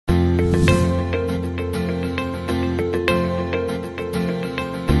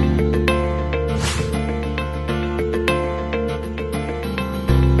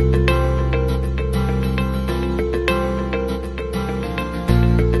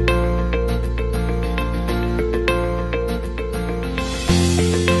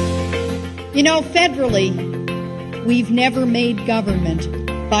You know, federally, we've never made government,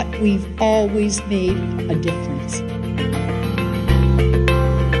 but we've always made a difference.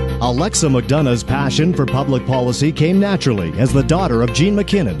 Alexa McDonough's passion for public policy came naturally as the daughter of Jean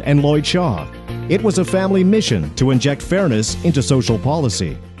McKinnon and Lloyd Shaw. It was a family mission to inject fairness into social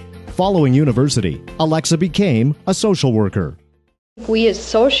policy. Following university, Alexa became a social worker. We as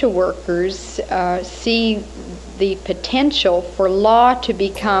social workers see the potential for law to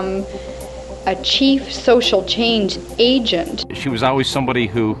become a chief social change agent. She was always somebody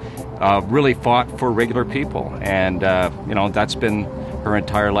who really fought for regular people, and that's been her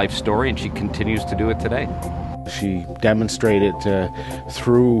entire life story, and she continues to do it today. She demonstrated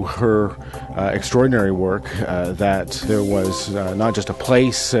through her extraordinary work that there was not just a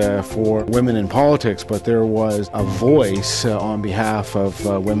place for women in politics, but there was a voice on behalf of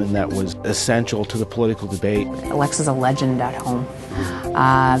women that was essential to the political debate. Alexa's a legend at home.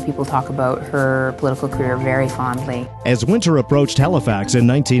 People talk about her political career very fondly. As winter approached Halifax in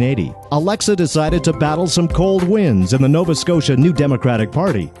 1980, Alexa decided to battle some cold winds in the Nova Scotia New Democratic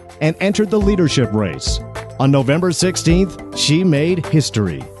Party and entered the leadership race. On November 16th, she made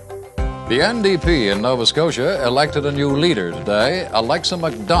history. The NDP in Nova Scotia elected a new leader today. Alexa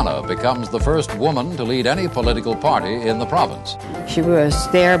McDonough becomes the first woman to lead any political party in the province. She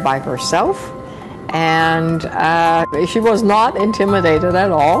was there by herself, and she was not intimidated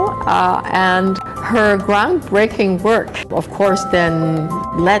at all. And her groundbreaking work, of course, then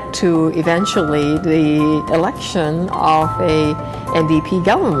led to eventually the election of a NDP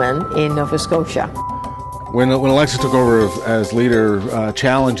government in Nova Scotia. When Alexa took over as leader,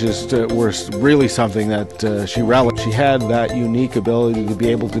 challenges were really something that she relished. She had that unique ability to be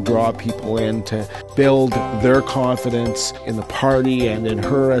able to draw people in, to build their confidence in the party and in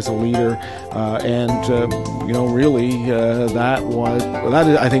her as a leader. That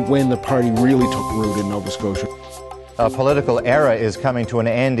is, I think, when the party really took root in Nova Scotia. A political era is coming to an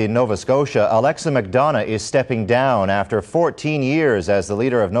end in Nova Scotia. Alexa McDonough is stepping down after 14 years as the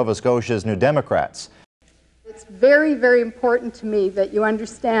leader of Nova Scotia's New Democrats. It's very, very important to me that you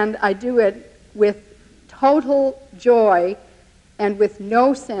understand I do it with total joy and with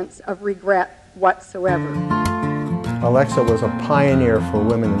no sense of regret whatsoever. Alexa was a pioneer for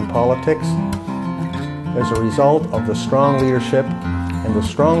women in politics. As a result of the strong leadership and the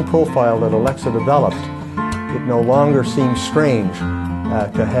strong profile that Alexa developed, it no longer seems strange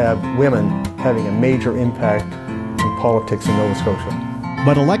to have women having a major impact in politics in Nova Scotia.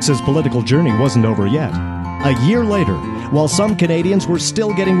 But Alexa's political journey wasn't over yet. A year later, while some Canadians were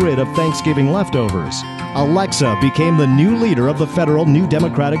still getting rid of Thanksgiving leftovers, Alexa became the new leader of the federal New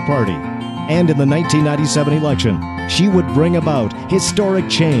Democratic Party. And in the 1997 election, she would bring about historic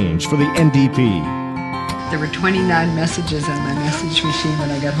change for the NDP. There were 29 messages on my message machine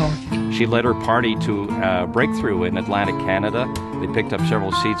when I got home. She led her party to breakthrough in Atlantic Canada. They picked up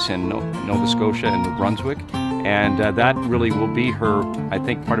several seats in Nova Scotia and New Brunswick. And that really will be her, I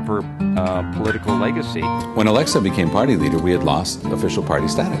think, part of her political legacy. When Alexa became party leader, we had lost official party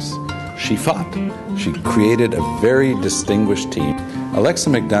status. She fought. She created a very distinguished team. Alexa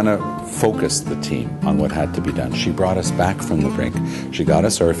McDonough focused the team on what had to be done. She brought us back from the brink. She got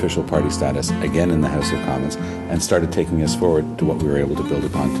us our official party status again in the House of Commons and started taking us forward to what we were able to build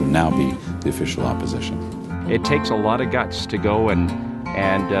upon to now be the official opposition. It takes a lot of guts to go and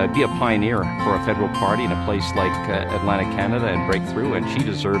be a pioneer for a federal party in a place like Atlantic Canada and break through, and she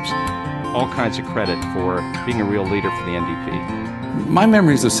deserves all kinds of credit for being a real leader for the NDP. My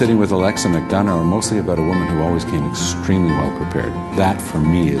memories of sitting with Alexa McDonough are mostly about a woman who always came extremely well prepared. That, for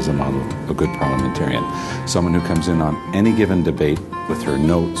me, is a model of a good parliamentarian. Someone who comes in on any given debate with her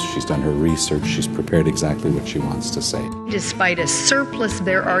notes, she's done her research, she's prepared exactly what she wants to say. Despite a surplus,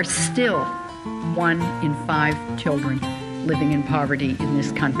 there are still 1 in 5 children living in poverty in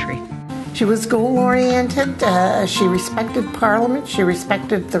this country. She was goal-oriented. She respected Parliament. She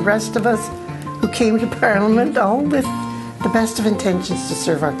respected the rest of us who came to Parliament, all with the best of intentions to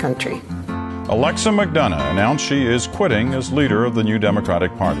serve our country. Alexa McDonough announced she is quitting as leader of the New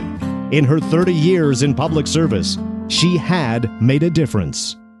Democratic Party. In her 30 years in public service, she had made a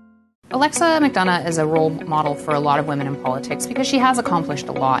difference. Alexa McDonough is a role model for a lot of women in politics because she has accomplished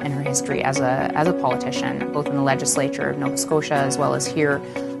a lot in her history as a politician, both in the legislature of Nova Scotia as well as here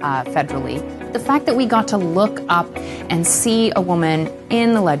federally. The fact that we got to look up and see a woman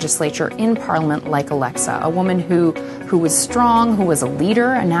in the legislature, in Parliament like Alexa, a woman who was strong, who was a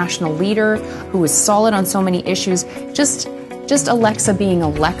leader, a national leader, who was solid on so many issues, just Alexa being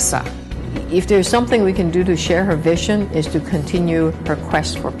Alexa. If there's something we can do to share her vision is to continue her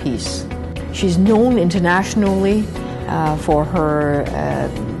quest for peace. She's known internationally for her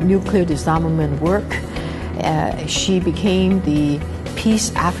nuclear disarmament work. She became the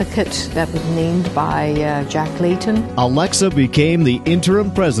peace advocate that was named by Jack Layton. Alexa became the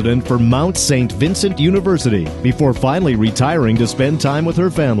interim president for Mount St. Vincent University before finally retiring to spend time with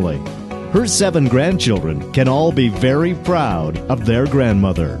her family. Her 7 grandchildren can all be very proud of their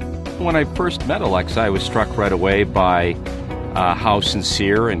grandmother. When I first met Alexa, I was struck right away by how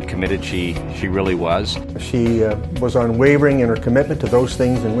sincere and committed she really was. She was unwavering in her commitment to those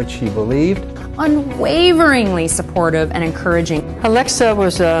things in which she believed. Unwaveringly supportive and encouraging. Alexa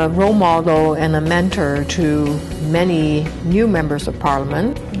was a role model and a mentor to many new members of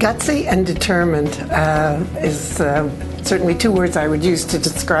Parliament. Gutsy and determined is certainly 2 words I would use to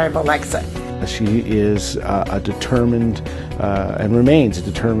describe Alexa. She is a determined and remains a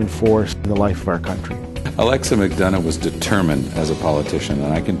determined force in the life of our country. Alexa McDonough was determined as a politician,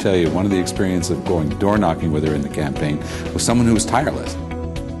 and I can tell you one of the experiences of going door knocking with her in the campaign was someone who was tireless.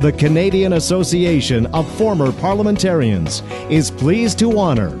 The Canadian Association of Former Parliamentarians is pleased to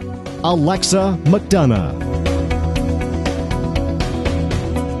honor Alexa McDonough.